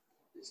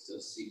This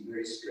does seem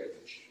very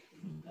strange.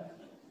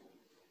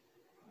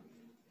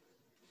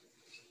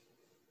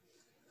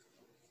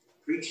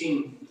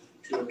 Preaching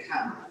to a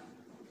camera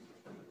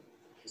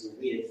is a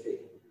weird thing.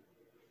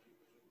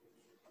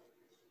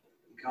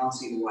 You can't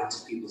see the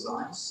whites of people's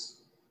eyes.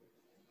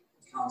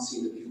 You can't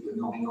see the people who are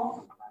nodding off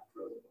in the back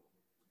row,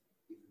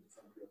 even the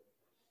front row.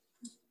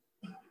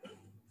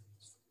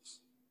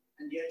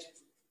 And yet,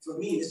 for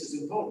me, this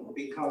is important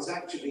because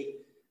actually,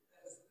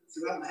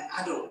 throughout my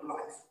adult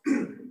life,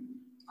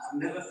 I've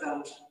never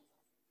felt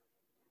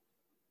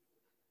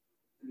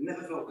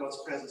God's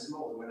presence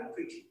more than when I'm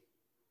preaching.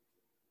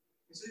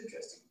 It's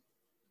interesting.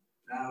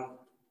 Now,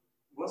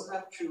 was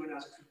that true when I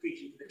was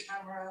preaching to the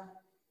camera?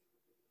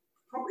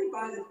 Probably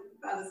by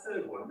the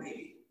third one,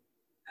 maybe.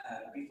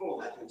 Before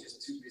that, we were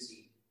just too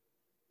busy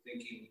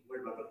thinking,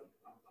 where am I looking?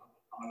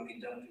 Am I looking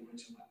down too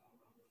much?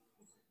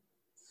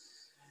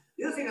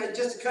 The other thing that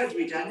just occurred to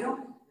me, Daniel,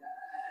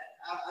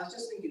 I was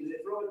just thinking that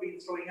if Rob had been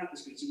throwing out the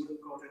streets, he wouldn't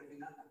have caught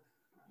anything out.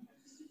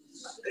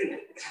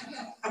 Anyway.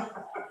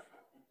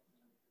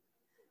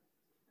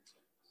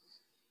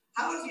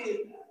 How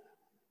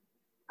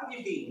have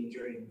you been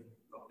during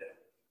lockdown?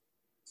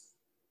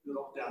 The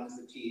lockdowns,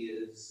 the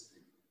tears,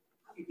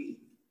 how have you been?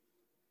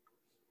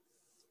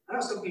 I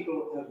know some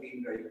people have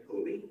been very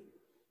poorly.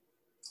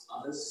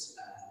 Others,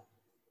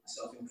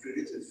 myself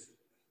included, have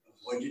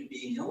avoided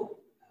being ill.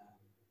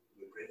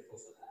 We're grateful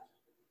for that.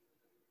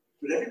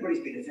 But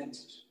everybody's been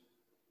affected.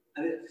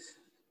 And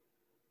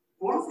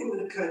one thing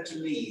that occurred to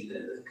me,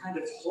 the kind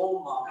of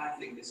hallmark I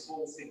think this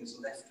whole thing has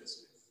left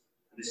us with,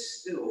 and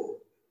is still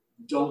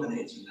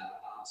dominating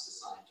our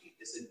society,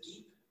 is a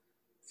deep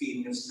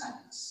feeling of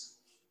sadness.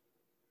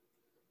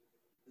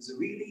 There's a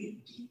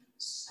really deep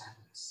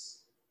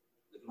sadness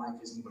that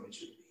life isn't what it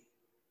should be.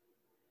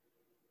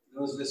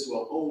 Those of us who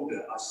are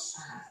older are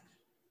sad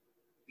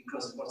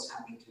because of what's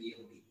happening to the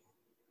young people.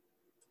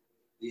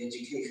 The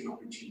education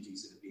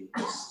opportunities that are being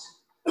missed.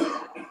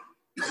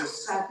 There's a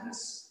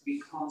sadness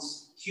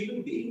because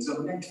human beings are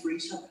meant for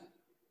each other.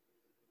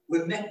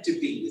 We're meant to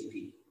be with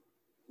people.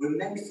 We're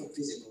meant for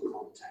physical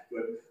contact.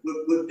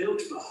 We're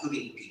built for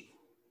hugging people.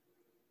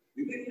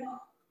 We really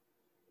are.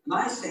 And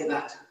I say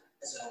that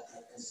as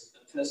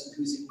a person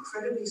who's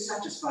incredibly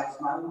satisfied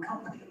with my own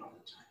company a lot of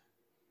the time.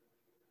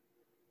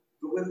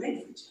 But we're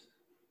made for each other.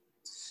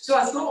 So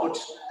I thought,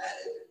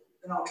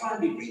 and I'll try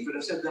and be brief, but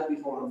I've said that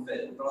before and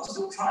failed, but I'll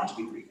still try to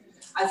be brief.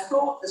 I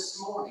thought this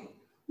morning,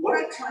 what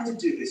I'm trying to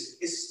do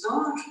is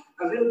start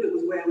a little bit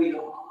with where we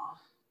are.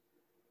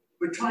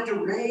 We're trying to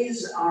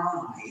raise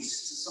our eyes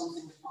to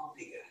something far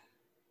bigger.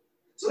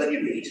 So let me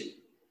read.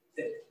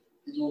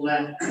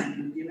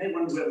 You may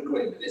wonder where we're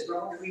going with this, but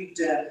I want to read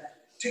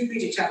 2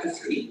 Peter chapter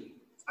 3,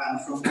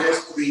 from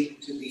verse 3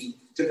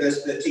 to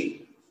verse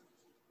 13.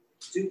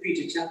 2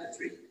 Peter chapter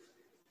 3,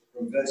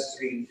 from verse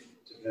 3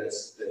 to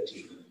verse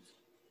 13.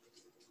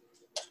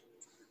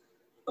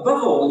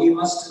 Above all, you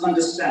must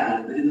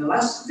understand that in the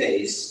last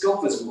days,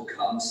 scoffers will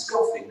come,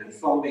 scoffing and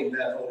following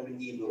their own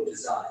evil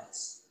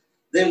desires.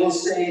 They will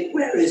say,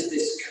 where is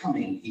this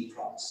coming he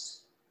promised?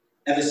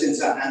 Ever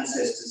since our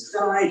ancestors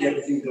died,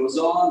 everything goes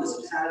on as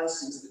it has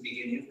since the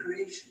beginning of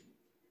creation.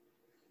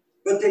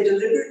 But they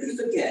deliberately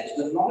forget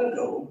that long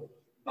ago,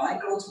 by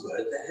God's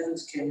word, the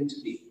heavens came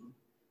into being,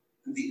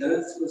 and the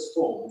earth was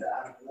formed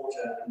out of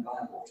water and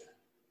by water.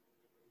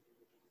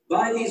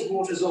 By these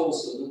waters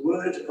also, the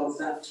world of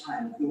that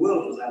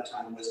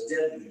time was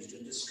deluged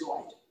and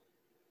destroyed.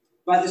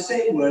 By the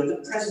same word,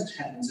 the present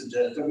heavens and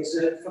earth are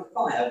reserved for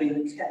fire,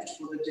 being kept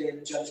for the day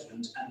of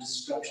judgment and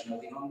destruction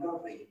of the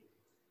ungodly.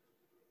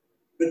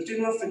 But do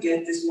not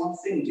forget this one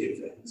thing, dear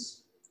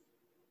friends.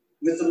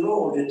 With the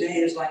Lord, a day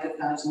is like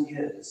 1,000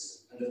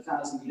 years, and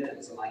 1,000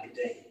 years are like a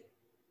day.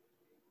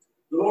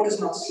 The Lord is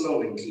not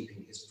slow in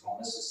keeping his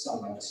promise, as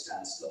some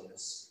understand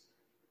slowness.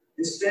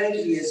 Instead,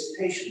 he is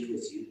patient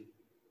with you,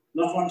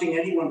 not wanting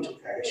anyone to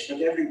perish,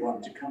 but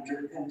everyone to come to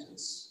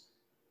repentance.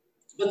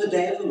 But the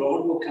day of the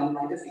Lord will come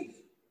like a thief.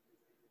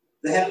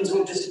 The heavens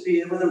will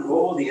disappear with a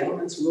roar, the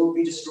elements will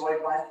be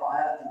destroyed by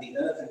fire, and the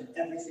earth and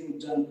everything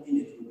done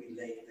in it will be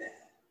laid bare.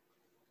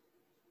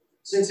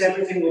 Since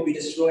everything will be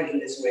destroyed in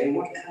this way,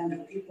 what kind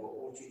of people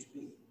ought you to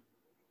be?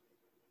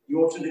 You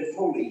ought to live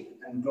holy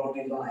and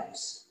godly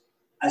lives,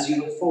 as you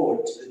look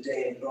forward to the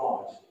day of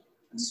God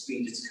and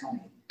speed its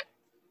coming.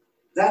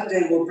 That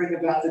day will bring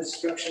about the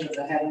destruction of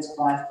the heavens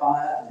by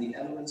fire, and the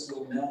elements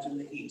will melt in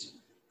the heat.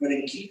 But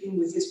in keeping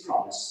with his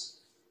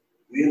promise,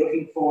 we are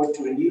looking forward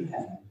to a new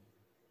heaven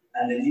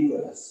and a new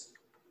earth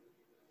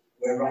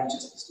where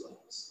righteousness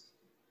dwells.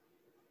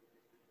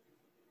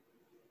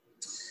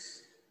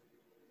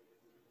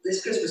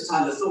 This Christmas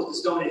time, the thought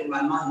that's dominated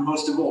my mind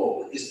most of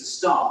all is the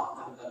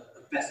star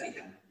of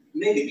Bethlehem.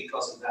 Maybe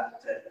because of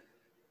that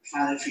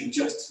planetary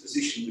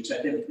juxtaposition, which I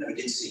never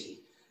did see.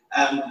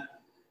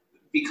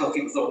 Because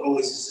people thought, oh,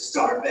 this is the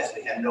Star of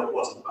Bethlehem. No, it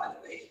wasn't, by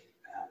the way.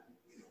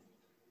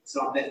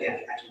 Star of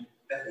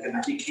Bethlehem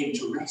actually came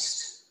to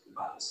rest, the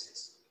Bible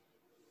says,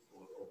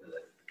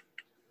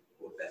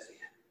 over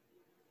Bethlehem.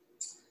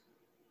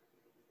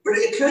 But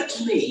it occurred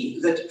to me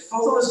that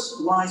for those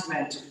wise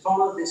men to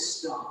follow this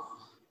star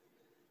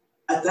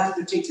at that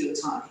particular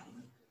time,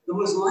 the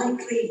most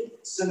likely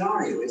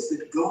scenario is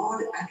that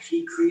God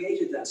actually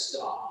created that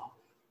star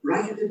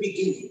right at the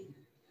beginning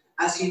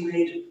as he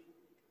made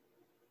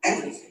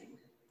everything,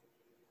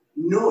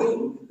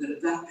 knowing that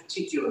at that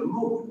particular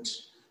moment,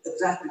 at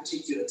that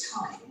particular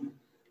time,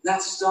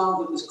 that star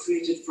that was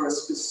created for a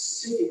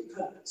specific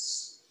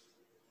purpose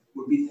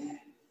would be there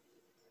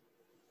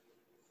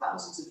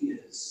thousands of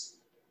years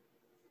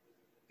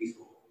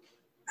before.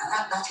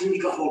 And that really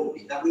got hold of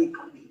me. That really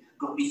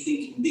got me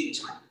thinking big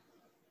time.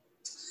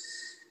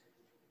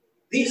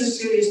 These are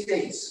serious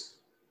days.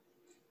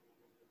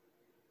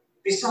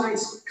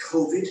 Besides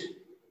COVID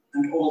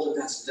and all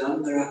that's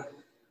done, there are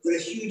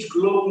huge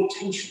global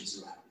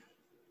tensions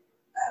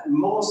around.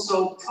 More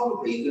so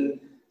probably than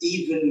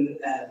even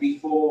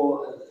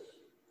before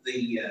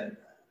the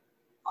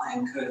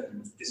Iron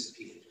Curtain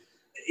disappeared.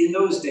 In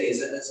those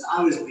days, as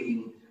I was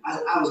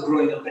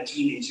growing up a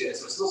teenager, so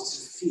there was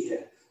lots of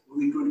fear. Were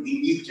we going to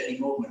be nuked any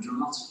moment and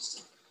lots of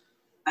stuff.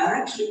 And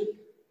actually,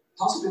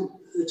 possibly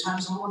the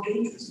times are more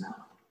dangerous now.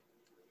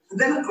 And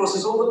then, of course,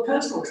 there's all the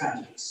personal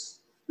tragedies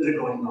that are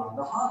going on,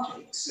 the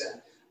heartaches.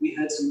 We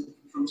heard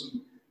from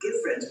some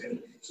good friends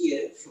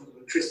here from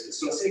Christmas.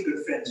 So I say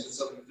good friends with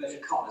some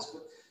inverted commas,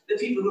 but they're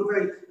people who are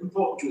very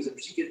important to us at a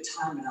particular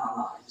time in our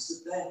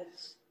lives, that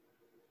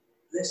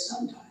their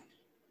son died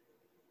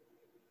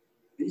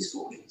in his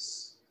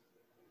 40s.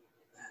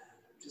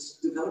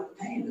 Just developed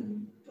pain,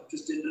 and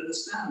doctors didn't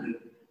understand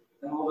it.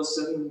 Then all of a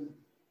sudden,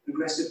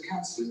 aggressive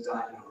cancer was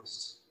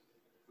diagnosed.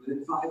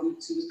 Within 5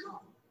 weeks, he was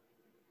gone.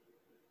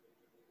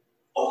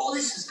 All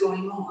this is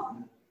going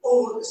on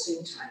all at the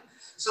same time.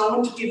 So I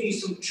want to give you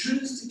some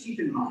truths to keep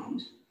in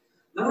mind.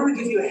 Then I want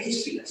to give you a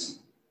history lesson.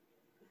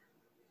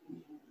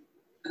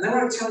 And then I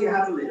want to tell you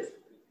how to live.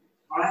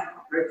 All right?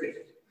 Very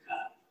quickly.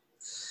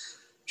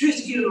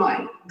 Truths to keep in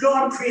mind.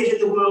 God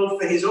created the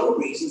world for his own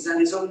reasons and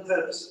his own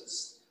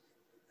purposes,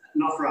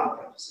 not for our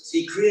purposes.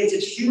 He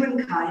created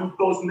humankind,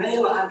 both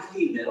male and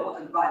female,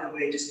 and by the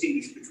way,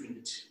 distinguished between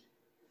the two.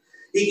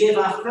 He gave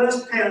our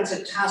first parents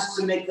a task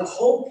to make the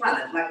whole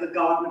planet like the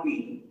Garden of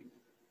Eden,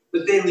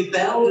 but they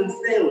rebelled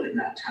and failed in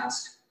that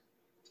task.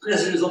 And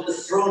as a result, were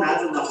thrown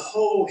out, and the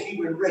whole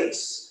human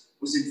race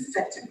was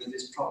infected with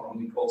this problem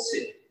we call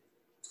sin.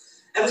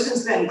 Ever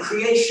since then,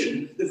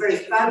 creation, the very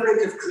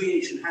fabric of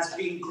creation, has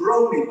been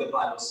groaning, the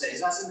Bible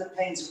says, as in the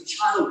pains of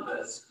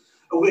childbirth,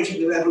 awaiting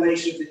the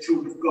revelation of the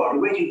children of God,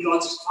 awaiting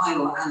God's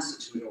final answer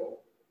to it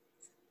all.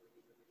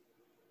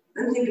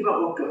 Then think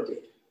about what God did.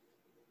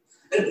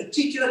 At a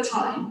particular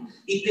time,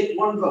 he picked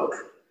one bloke,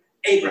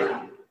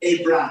 Abraham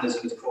as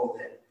he was called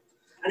then.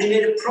 And he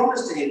made a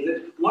promise to him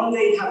that one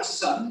day he'd have a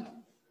son,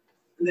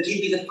 and that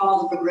he'd be the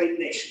father of a great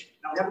nation.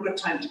 Now, we haven't got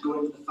time to go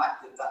into the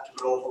fact that that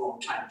took an awful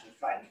long time to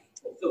finally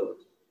fulfill it.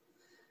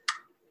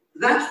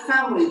 That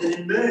family that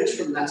emerged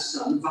from that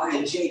son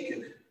via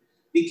Jacob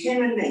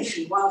became a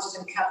nation whilst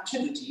in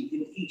captivity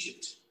in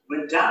Egypt,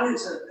 went down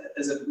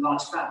as a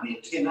large family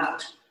and came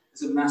out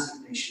as a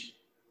massive nation.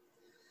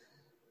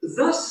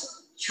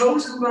 Thus,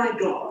 chosen by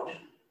God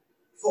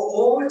for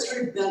all its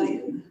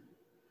rebellion,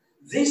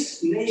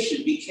 this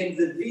nation became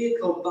the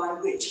vehicle by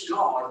which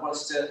God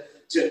was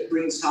to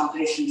bring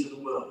salvation to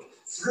the world.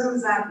 Through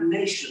that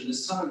nation, the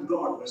Son of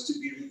God was to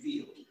be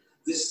revealed,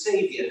 the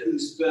Saviour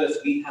whose birth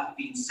we have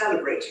been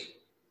celebrating.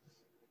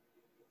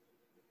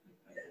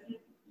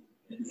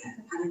 I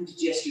had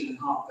indigestion and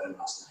heartburn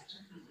last night.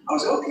 I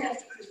was okay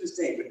after Christmas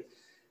Day, but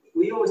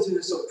we always do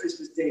this sort of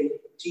Christmas Day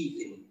tea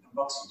thing on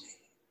Boxing Day.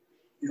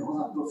 You know, all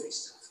that buffet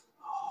stuff.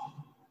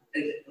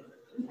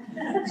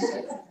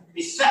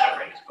 We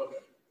celebrate. Okay.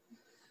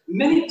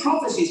 Many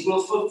prophecies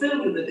were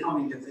fulfilled in the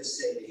coming of this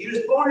Savior. He was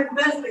born in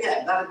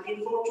Bethlehem, that had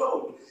been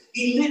foretold.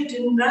 He lived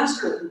in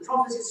Nazareth, and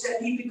prophecy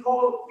said he'd be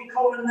called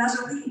a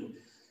Nazarene.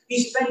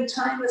 He spent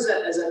time as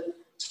a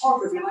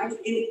toddler, if you like,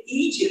 in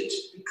Egypt,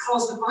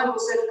 because the Bible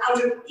said,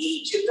 out of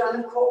Egypt I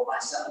have called my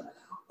son.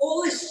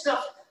 All this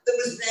stuff that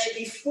was there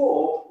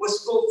before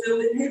was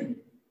fulfilled in him.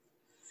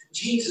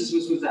 Jesus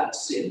was without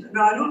sin.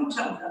 Now, I don't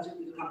tell you, I'm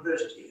the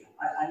converted here.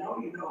 I know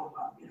you know,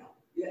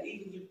 yeah,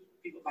 even you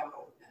people back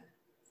home.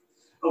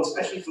 Oh,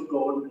 especially for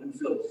Gordon and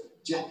Phil.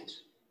 Jacket.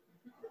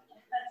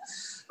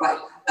 Right.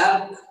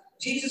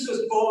 Jesus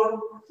was born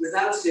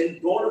without sin,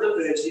 born of a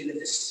virgin,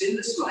 lived a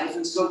sinless life,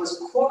 and so was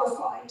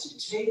qualified to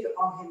take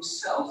on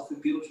himself the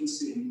guilt and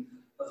sin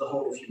of the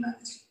whole of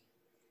humanity.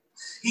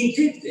 He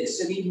did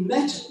this, and he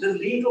met the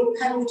legal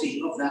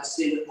penalty of that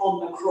sin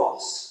on the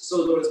cross,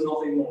 so there was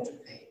nothing more to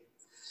pay.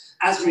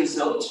 As a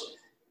result,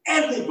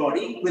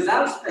 everybody,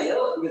 without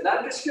fail and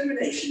without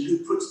discrimination, who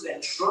puts their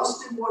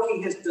trust in what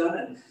he has done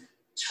and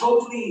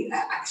totally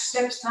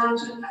accepts that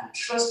and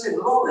trusts him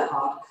with all their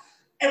heart,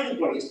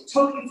 everybody is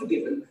totally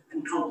forgiven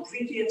and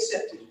completely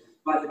accepted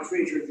by the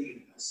creator of the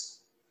universe.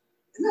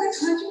 Isn't that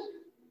exciting?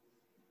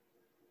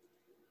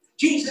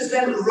 Jesus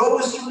then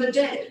rose from the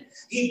dead.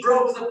 He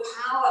broke the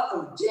power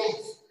of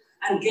death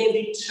and gave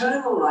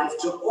eternal life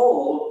to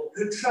all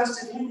who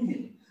trusted in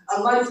him.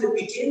 A life that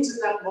begins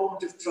at that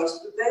moment of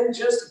trust, but then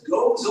just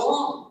goes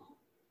on.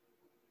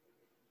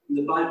 And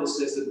the Bible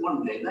says that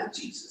one day that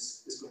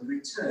Jesus is going to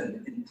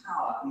return in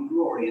power and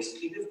glory as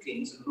King of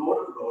Kings and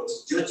Lord of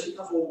Lords, judging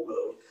the whole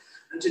world.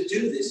 And to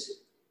do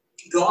this,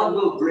 God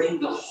will bring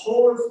the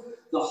whole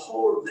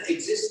of the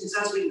existence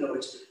as we know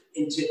it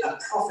into a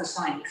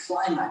prophesied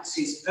climax.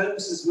 His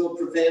purposes will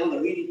prevail.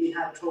 The reading we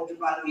had talked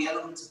about the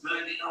elements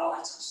burning, all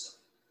that sort of stuff.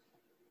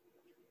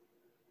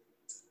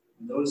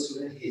 And those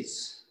who are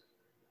his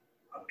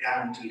are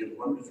guaranteed a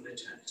wonderful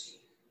eternity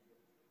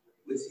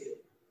with him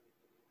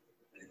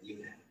and a new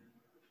heaven,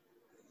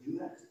 a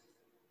new earth.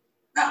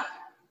 Now,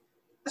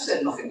 I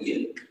said nothing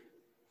new,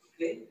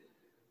 okay?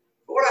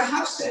 But what I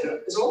have said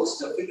is all the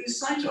stuff we lose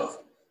sight of,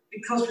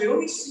 because we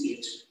only see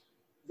it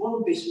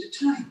one bit at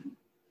a time.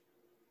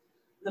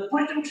 And the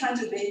point I'm trying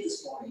to make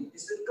this morning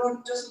is that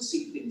God doesn't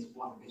see things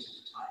one bit at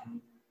a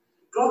time.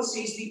 God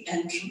sees the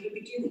end from the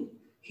beginning.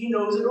 He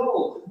knows it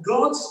all.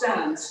 God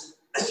stands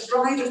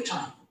astride of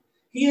time.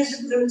 He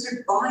isn't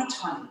limited by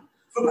time.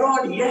 For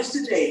God,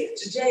 yesterday,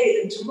 today,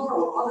 and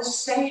tomorrow are the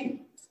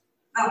same.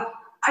 Now,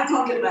 I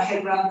can't get my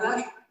head around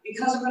that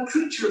because I'm a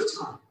creature of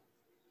time.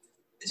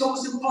 It's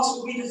almost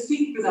impossible for me to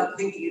think without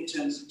thinking in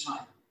terms of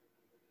time.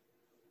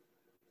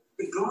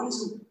 But God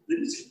isn't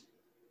limited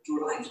to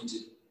what I can do.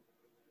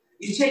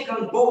 You take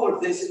on board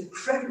these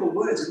incredible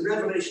words in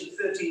Revelation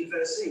 13,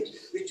 verse 8,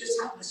 which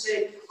just happen to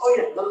say, oh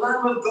yeah, the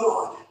Lamb of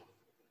God,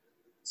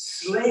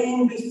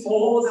 slain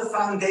before the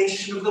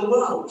foundation of the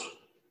world.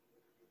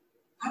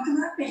 How can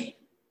that be?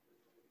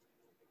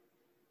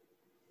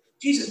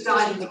 Jesus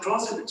died on the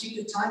cross at a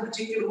particular time,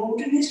 particular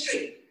moment in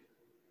history.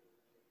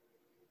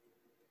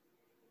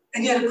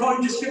 And yet,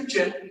 according to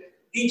Scripture,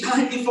 he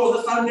died before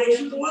the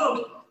foundation of the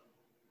world.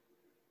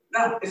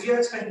 Now, if you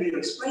expect me to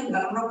explain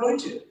that, I'm not going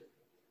to.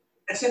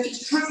 Except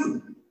it's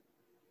true.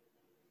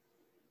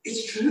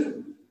 It's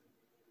true.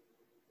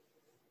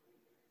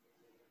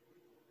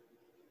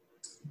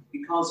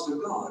 Because for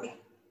God,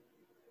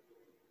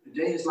 a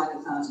day is like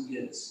 1,000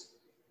 years.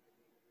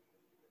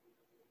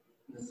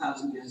 And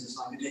 1,000 years is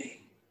like a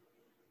day.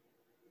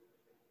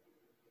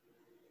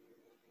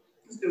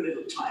 Let's do a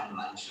little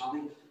timeline, shall we?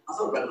 I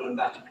thought about going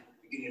back to the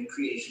beginning of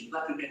creation,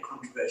 but that could get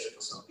controversial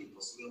for some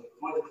people, so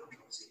we'll avoid the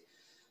controversy.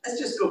 Let's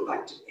just go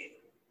back to Abel.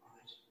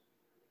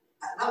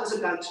 That was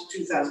about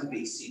 2000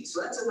 BC.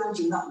 So let's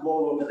imagine that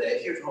wall over there.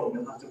 Here at home,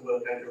 you'll have to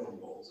work out your own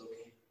walls,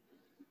 okay?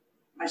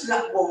 Imagine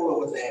that wall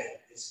over there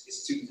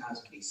is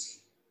 2000 BC.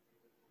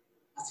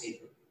 That's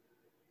Abel.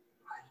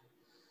 Right?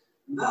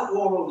 And that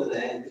wall over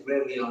there is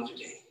where we are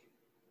today.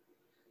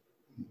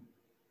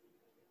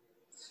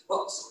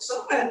 Well,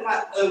 somewhere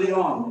quite early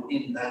on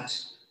in that,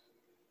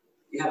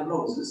 you have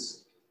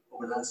Moses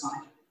over that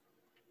side.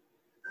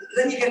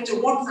 Then you get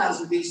to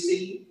 1000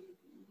 BC.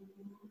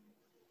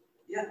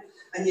 Yeah.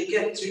 And you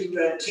get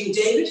to King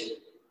David,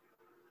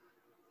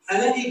 and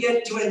then you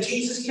get to when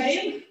Jesus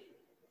came,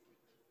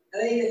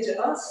 and then you get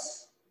to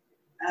us,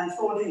 and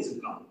 4 days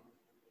have gone.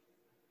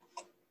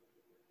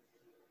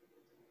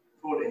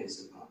 4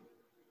 days have gone.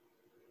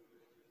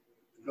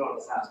 For God,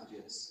 1,000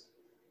 years.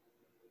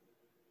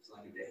 It's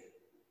like a day.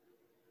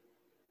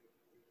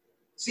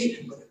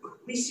 See,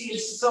 we see it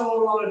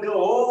so long ago,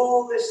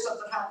 all this stuff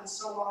that happened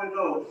so long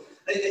ago.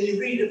 And you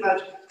read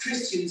about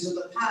Christians of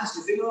the past,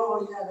 you think,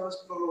 oh yeah,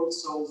 those poor old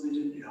souls, they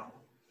didn't know.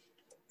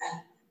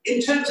 And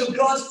in terms of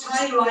God's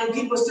timeline,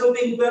 people are still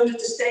being burned at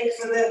the stake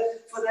for their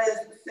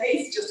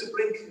faith, just to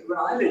blink an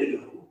eyelid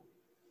ago.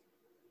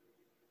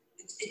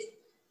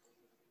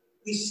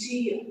 We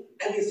see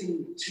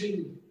everything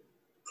too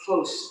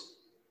close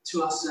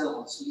to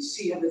ourselves. We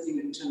see everything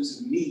in terms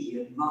of me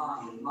and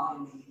my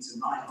needs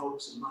and my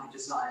hopes and my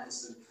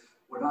desires and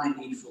what I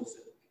need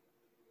fulfilled.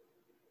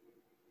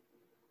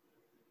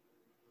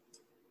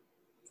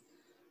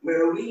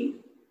 Where are we?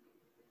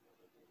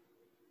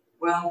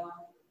 Well,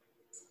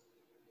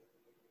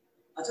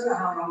 I don't know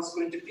how long it's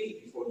going to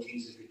be before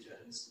Jesus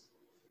returns.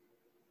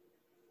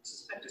 I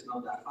suspect it's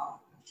not that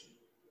far, actually.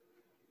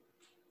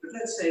 But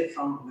let's say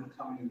from the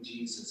coming of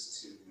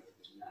Jesus to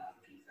now,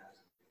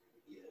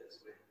 2,000 years,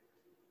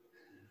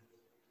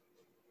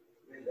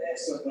 we're there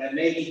somewhere,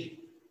 maybe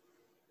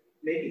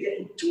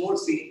getting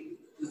towards the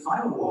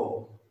final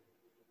wall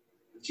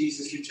of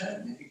Jesus'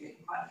 return, maybe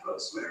getting quite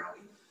close. Where are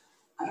we?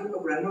 I don't know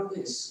where I know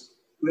this.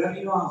 Wherever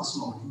you are this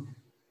morning,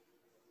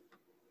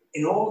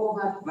 in all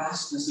that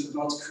vastness of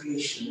God's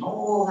creation,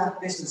 all that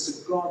business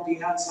of God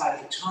being outside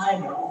of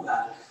time and all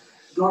that,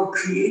 God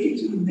created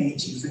you and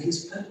made you for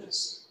his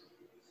purpose.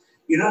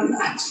 You're not an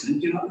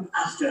accident, you're not an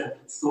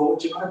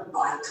afterthought, you're not a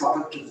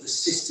byproduct of the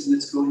system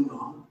that's going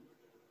on.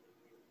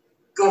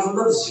 God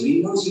loves you,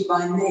 he knows you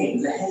by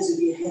name, the hairs of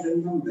your head are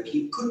numbered.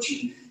 He put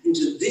you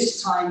into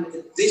this time,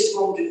 at this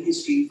moment in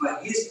history for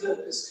his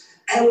purpose.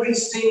 Every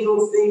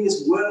single thing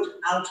is worked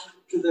out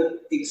to the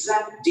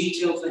exact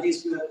detail for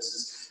his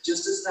purposes,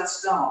 just as that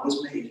star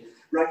was made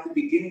right at the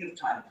beginning of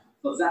time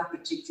for that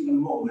particular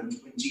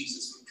moment when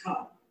Jesus would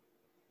come.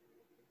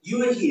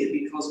 You are here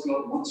because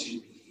God wants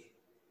you to be here,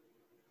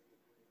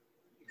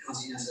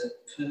 because he has a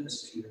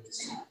purpose for you at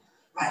this time.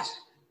 Right,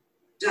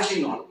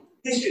 dashing on.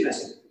 History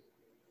lesson.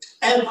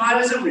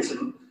 Empires have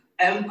risen,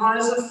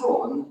 empires have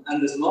fallen,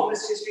 and as long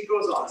as history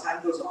goes on,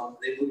 time goes on,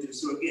 they will do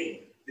so again.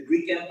 The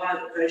Greek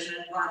Empire, the Persian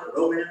Empire, the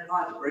Roman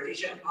Empire, the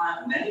British Empire,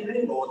 and many,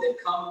 many more, they've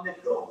come and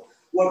they've gone.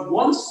 What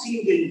once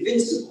seemed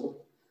invincible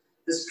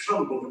has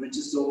crumbled into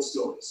just old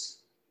stories.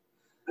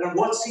 And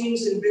what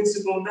seems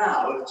invincible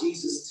now, if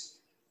Jesus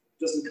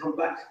doesn't come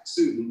back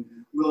soon,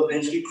 will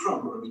eventually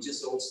crumble and be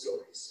just old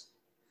stories.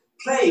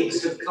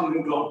 Plagues have come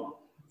and gone.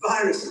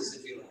 Viruses,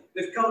 if you like.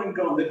 They've come and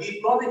gone. The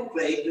bubonic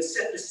plague, the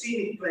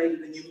septicemic plague,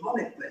 and the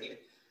pneumonic plague,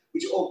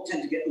 which all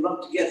tend to get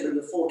lumped together in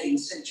the 14th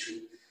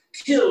century,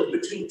 killed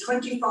between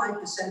 25%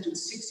 and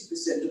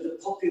 60% of the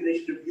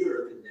population of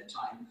Europe in their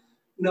time.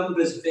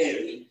 Numbers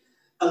vary.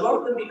 A lot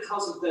of them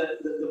because of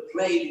the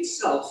plague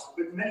itself,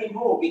 but many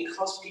more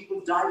because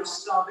people died of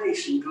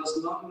starvation because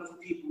not enough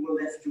people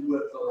were left to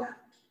work the land.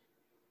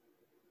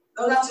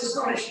 Now that's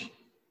astonishing.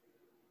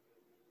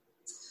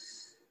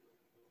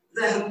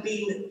 There have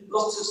been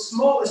lots of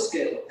smaller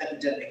scale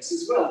epidemics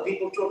as well.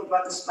 People talk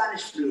about the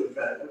Spanish flu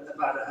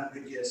about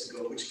 100 years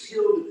ago, which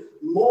killed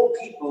more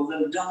people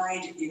than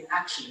died in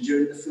action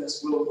during the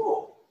First World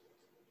War.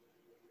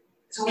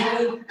 So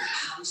you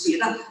see,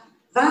 now,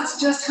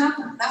 that's just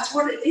happened. That's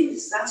what it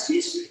is. That's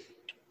history.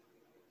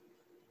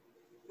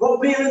 What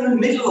we're in the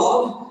middle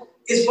of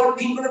is what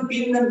people have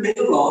been in the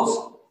middle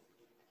of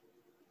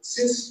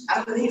since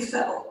Adam and Eve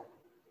fell.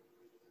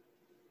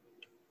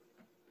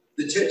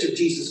 The Church of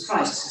Jesus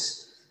Christ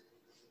has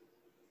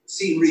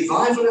seen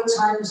revival at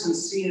times and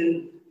seen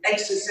an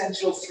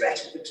existential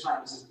threat at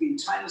times. There's been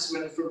times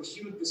when, from a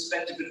human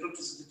perspective, it looked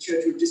as if the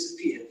church would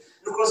disappear.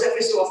 And of course,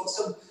 every so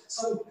often,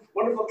 some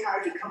wonderful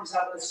character comes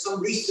out with some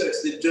research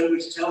they've done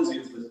which tells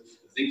you that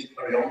things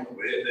carry on the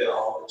way they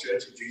are. The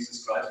Church of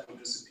Jesus Christ will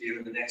disappear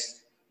in the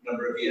next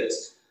number of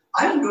years.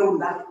 I've known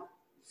that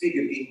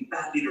figure being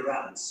bandied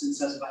around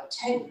since I was about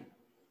 10.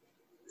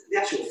 The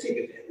actual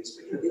figure varies,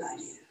 but you know the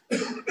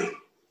idea.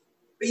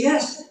 But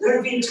yes, there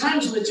have been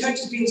times when the church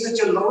has been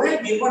such a low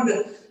ebb, you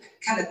wonder,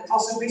 can it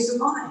possibly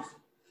survive?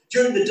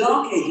 During the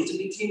Dark Ages, it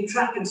became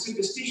trapped in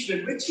superstition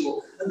and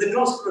ritual, and the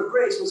gospel of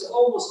grace was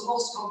almost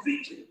lost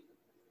completely.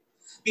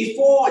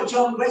 Before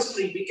John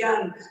Wesley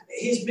began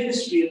his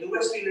ministry and the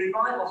Wesleyan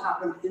revival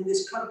happened in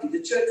this country,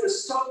 the church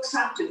was so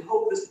trapped in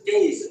hopeless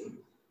deism.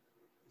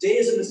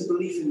 Deism is a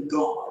belief in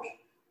God,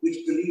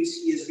 which believes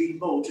he is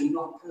remote and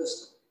not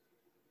personal.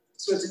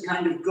 So it's a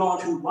kind of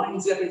God who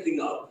winds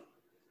everything up,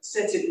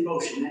 sets it in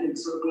motion, and it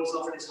sort of goes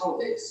off on its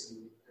holidays.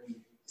 And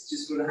it's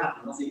just going to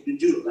happen, nothing you can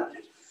do about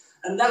it.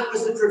 And that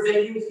was the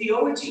prevailing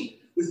theology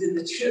within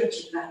the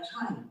church at that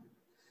time.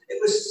 It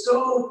was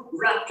so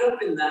wrapped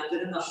up in that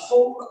in the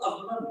whole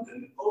of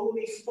London,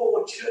 only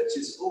 4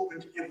 churches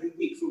opened every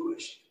week for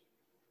worship.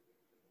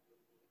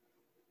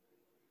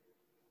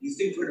 You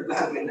think we're in a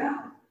bad way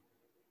now.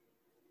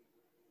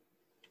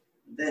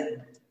 And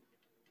then,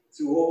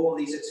 through all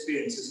these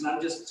experiences, and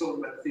I'm just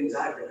talking about the things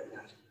I've read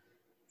about,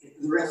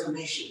 the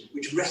Reformation,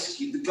 which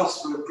rescued the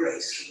gospel of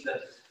grace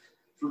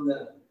from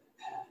the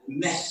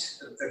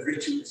mess of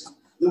ritualism.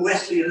 The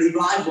Wesleyan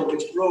revival,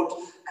 which brought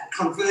a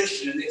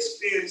conversion and the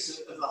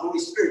experience of the Holy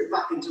Spirit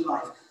back into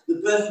life. The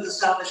birth of the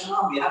Salvation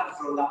Army, I have to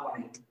throw that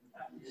one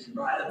in.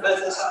 Right, the birth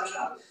of the Salvation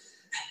Army.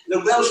 The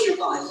Welsh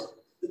revival,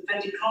 the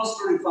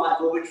Pentecostal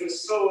revival, which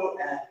was so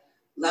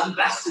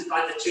lambasted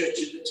by the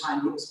church at the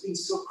time, but it's been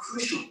so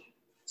crucial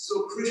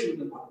in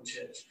the modern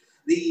church.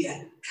 The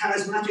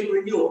charismatic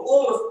renewal,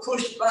 all have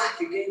pushed back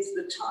against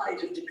the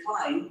tide of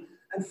decline,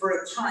 and for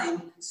a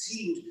time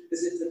seemed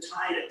as if the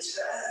tide had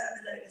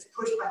turned and it's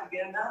pushed back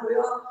again. Now we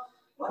are,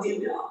 well, here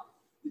we are.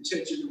 The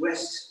church in the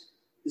West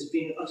has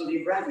been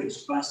utterly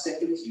ravaged by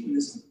secular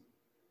humanism.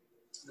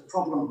 The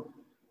problem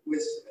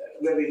with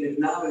where we live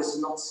now is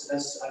not,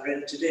 as I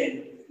read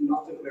today,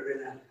 not that we're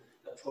in a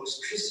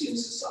post-Christian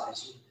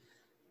society,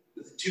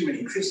 but too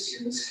many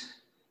Christians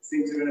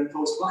think they're in a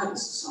post-Bible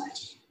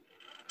society.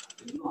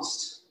 They've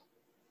lost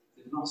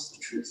the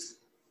truth.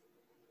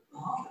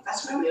 Oh,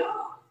 that's where we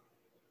are.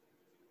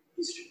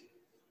 History.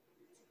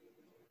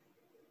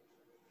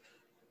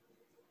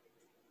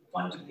 The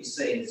point of me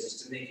saying this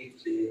is to make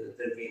it clear that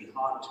there have been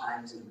hard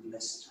times and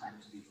blessed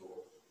times before.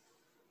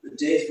 The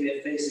days we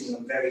are facing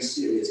are very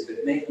serious,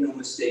 but make no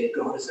mistake,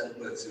 God is at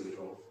work through it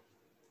all.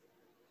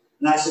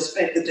 And I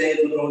suspect the day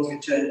of the Lord's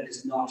return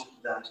is not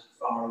that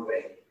far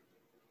away.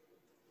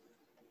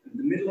 In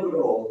the middle of it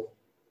all,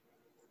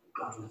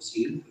 God loves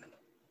you.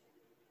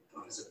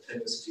 God has a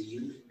purpose for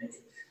you.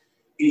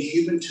 In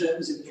human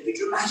terms, it may be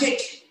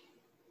dramatic.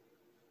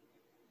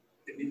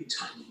 It may be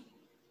tiny.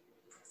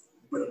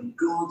 But in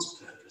God's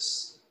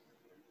purpose,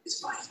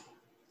 it's vital.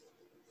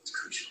 It's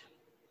crucial.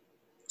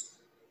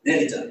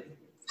 Nearly done.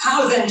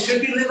 How then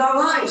should we live our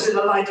lives in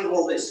the light of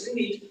all this? We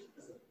need,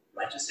 as the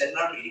writer said in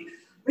our reading,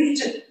 we need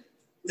to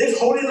live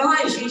holy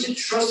lives. We need to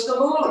trust the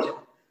Lord.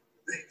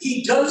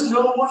 He does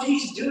know what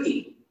he's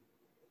doing.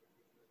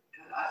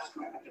 I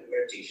might have to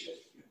wear a t-shirt.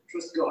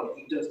 Trust God,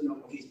 he does know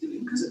what he's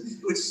doing, because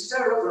it would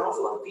stir up an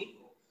awful lot of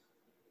people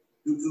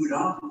who would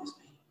argue with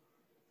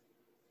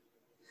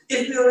me.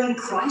 If we are in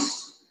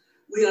Christ,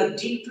 we are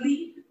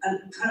deeply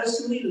and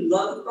personally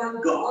loved by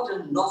God,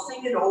 and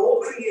nothing in all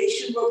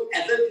creation will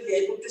ever be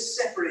able to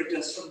separate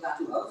us from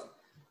that love,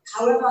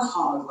 however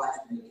hard life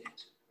may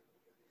get.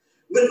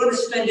 We're going to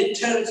spend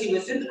eternity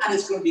with him, and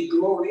it's going to be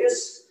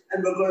glorious,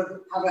 and we're going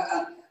to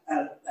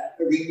have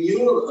a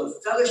renewal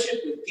of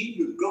fellowship with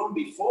people who've gone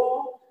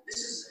before.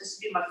 This has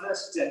been my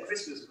first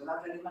Christmas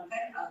without any of my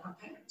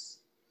parents.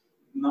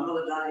 My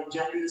mother died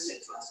January the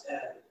 6th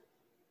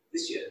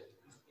this year.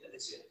 Yeah,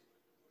 this year.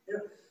 You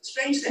know,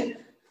 strange thing.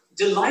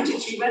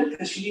 Delighted she went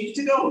because she needed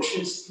to go. She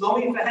was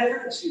longing for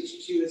heaven.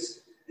 She was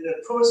in a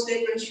poor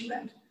state when she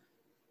went.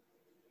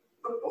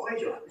 But boy,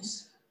 do I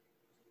miss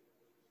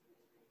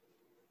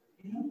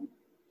her. You know?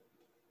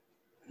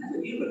 I never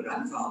knew her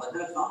grandfather,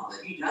 her father.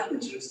 He died when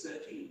she was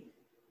 13.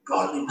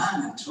 Godly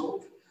man, I'm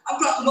told.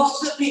 I've got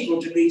lots of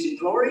people to meet in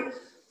glory.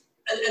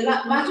 And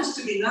that matters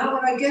to me now.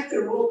 When I get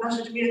there, it won't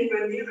matter to me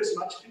anywhere near as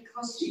much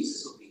because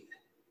Jesus will be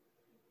there.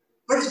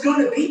 But it's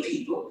going to be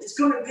people. It's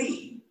going to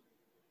be.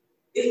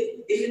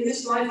 If in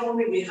this life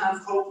only we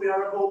have hope, we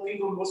are of all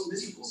people most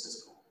miserable,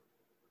 says Paul.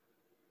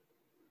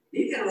 We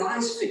need to get our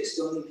eyes fixed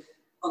on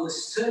the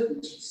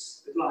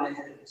certainties that lie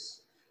ahead of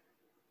us.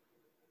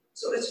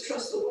 So let's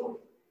trust the Lord.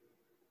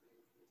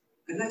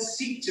 And let's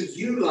seek to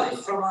view life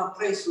from our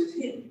place with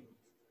him,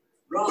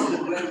 rather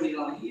than where we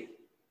are here.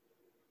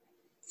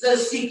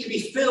 Let's seek to be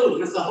filled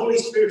with the Holy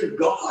Spirit of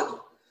God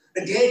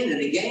again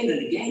and again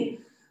and again.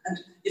 And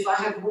if I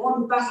have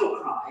one battle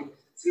cry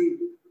through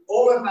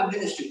all of my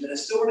ministry that I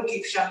still want to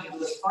keep shouting to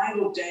the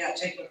final day I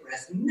take my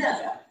breath,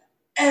 never,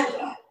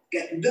 ever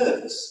get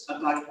nervous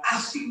about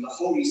asking the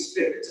Holy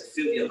Spirit to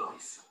fill your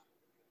life.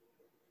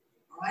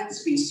 All right?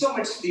 There's been so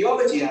much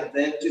theology out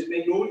there, just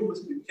making, oh, you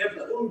must be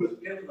careful, oh, you must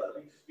be careful about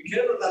it. Be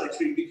careful of that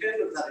extreme, be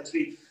careful of that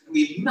extreme. And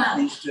we've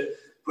managed to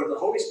put the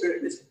Holy Spirit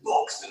in this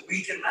box that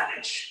we can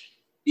manage.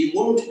 He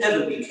won't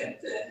ever be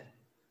kept there.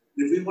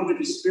 And if we want to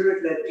be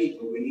spirit-led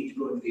people, we need to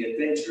go into the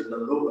adventure and the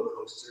roller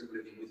coaster of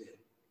living with him.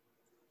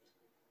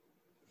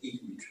 He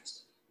can be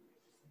trusted.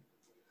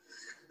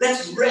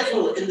 Let's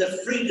revel in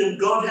the freedom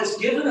God has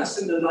given us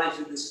in the life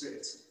of the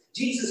Spirit.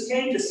 Jesus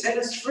came to set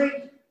us free.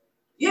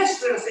 Yes,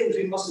 there are things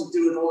we mustn't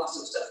do and all that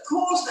sort of stuff. Of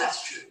course,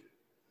 that's true.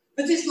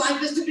 But this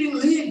life is to be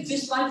lived.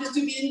 This life is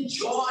to be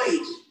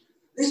enjoyed.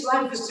 This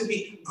life is to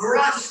be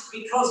grasped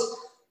because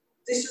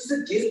this is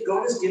the gift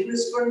God has given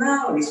us for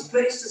now. He's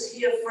placed us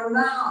here for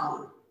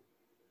now.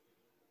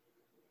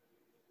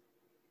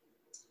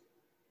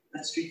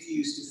 Let's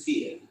refuse to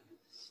fear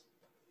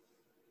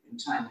in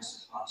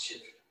times of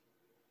hardship,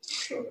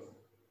 trouble,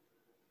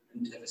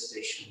 and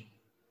devastation.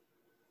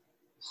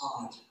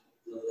 Hard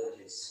though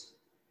that is.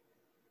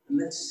 And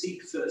let's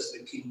seek first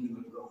the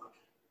kingdom of God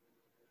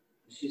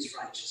and his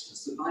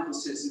righteousness. The Bible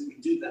says if we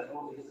do that,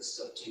 all the other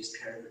stuff takes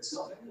care of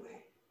itself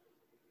anyway.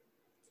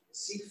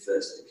 Seek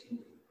first the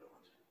kingdom of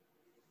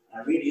God.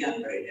 I really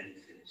am very nearly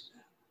finished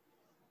now.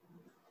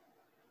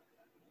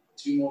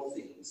 2 more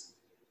things.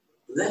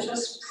 Let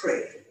us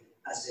pray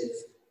as if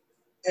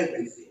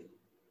everything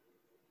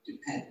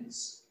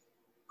depends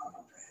on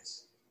our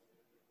prayers.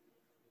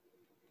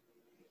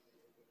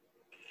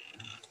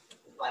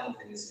 The final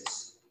thing is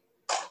this.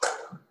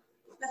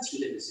 Let's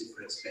live as if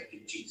we're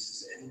expecting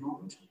Jesus at any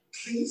moment,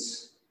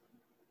 please.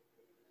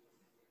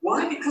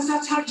 Why? Because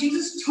that's how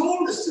Jesus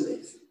told us to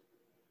live.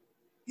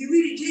 He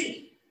really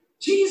did.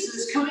 Jesus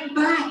is coming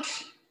back.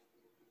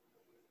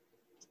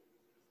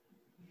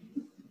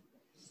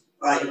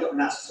 All right, you've got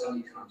masks on,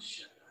 you can't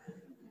shut.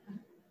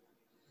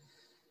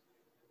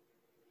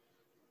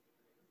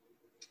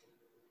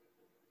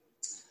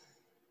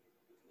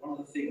 One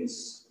of the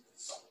things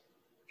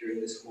during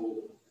this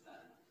whole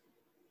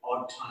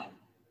odd time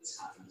that's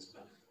happened is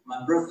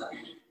my brother,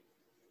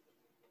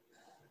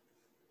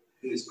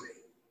 who is great,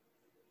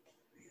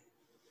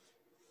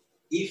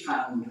 he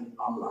found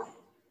online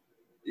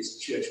this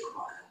church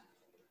choir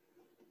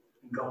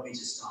and got me to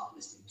start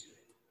listening to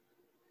it.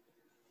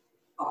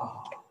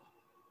 Oh.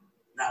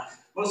 Now,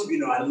 most of you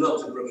know I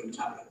love the Brooklyn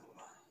Tabernacle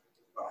choir.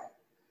 All right.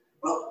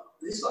 Well,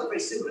 this is not very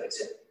similar,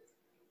 except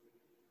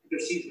you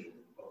can see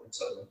them.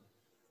 So,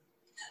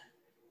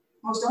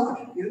 most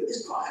odd, you know,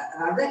 this choir,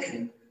 and I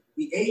reckon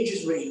the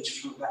ages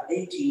range from about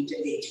 18 to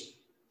 80.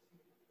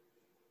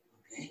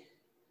 Okay?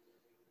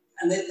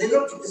 And they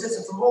look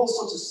from all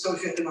sorts of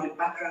socioeconomic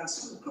backgrounds.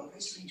 Some of them got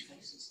very strange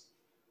faces.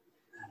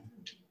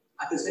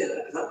 I can say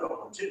that because I've got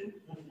one too.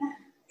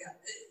 Yeah,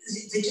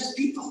 they're just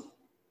people.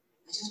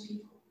 They're just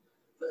people.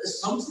 But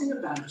there's something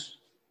about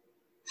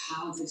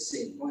how they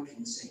sing, what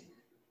can sing,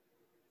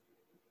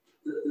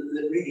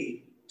 that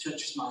really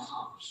touches my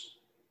heart.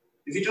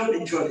 If you don't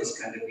enjoy this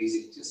kind of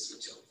music, just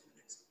switch off for the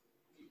next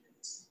few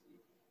minutes.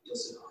 You'll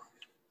survive.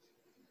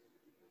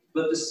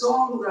 But the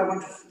song that I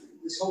want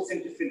this whole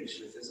thing to finish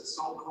with is a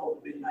song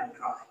called Midnight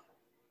Cry.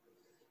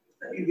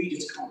 Let me read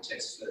its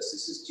context first.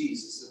 This is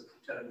Jesus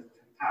telling the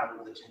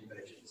parable of the 10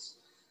 virgins.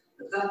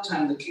 At that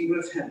time, the kingdom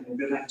of heaven will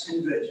be like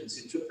 10 virgins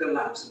who took their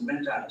lamps and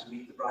went out to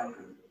meet the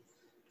bridegroom.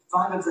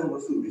 5 of them were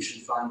foolish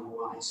and 5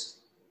 were wise.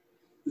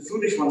 The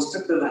foolish ones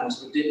took the lamps,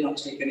 but did not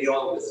take any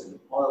oil with them.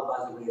 Oil,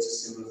 by the way, is a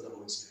symbol of the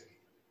Holy Spirit.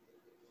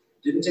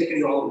 Didn't take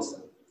any oil with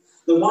them.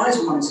 The wise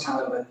ones,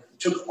 however,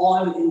 took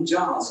oil in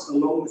jars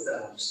along with the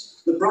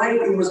lamps. The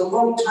bridegroom was a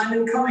long time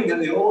in coming,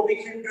 and they all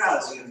became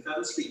drowsy and fell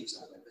asleep.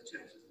 Sounds like the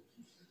church.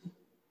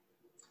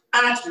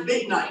 At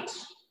midnight,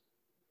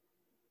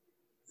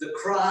 the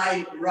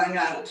cry rang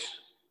out,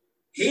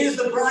 "Here's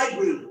the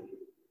bridegroom!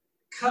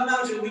 Come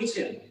out and meet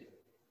him."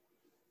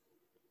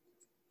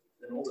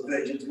 Then all the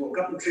virgins woke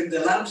up and trimmed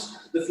their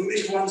lamps. The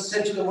foolish ones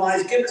said to the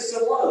wise, "Give us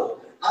some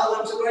oil. Our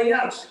lamps are going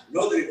out."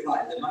 "No," they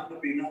replied, "there might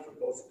not be enough for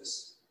both of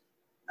us.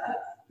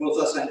 Both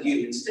us and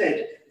you.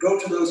 Instead, go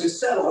to those who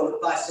sell oil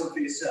and buy some for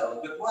yourselves."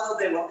 But while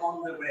they were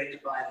on their way to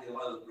buy the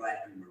oil, the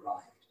bridegroom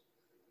arrived.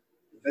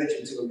 The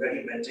virgins who were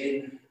ready went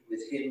in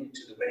with him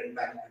to the wedding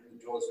banquet, and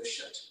the doors were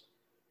shut.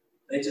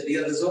 Later the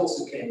others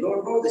also came.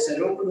 "Lord, Lord," they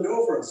said, "open the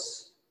door for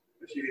us."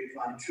 But he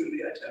replied,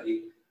 "Truly, I tell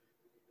you,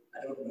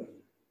 I don't know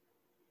you.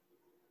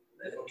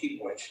 Therefore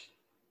keep watch,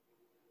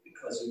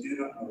 because you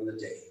do not know the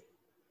day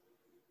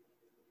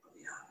or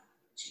the hour."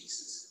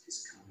 Jesus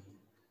is coming,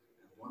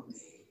 and one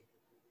day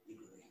you're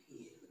going to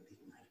hear the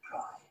midnight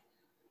cry.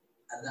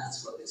 And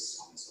that's what this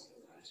song is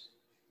all about.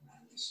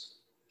 And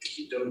if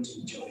you don't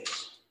enjoy it,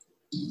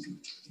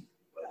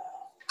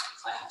 well,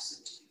 I have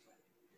some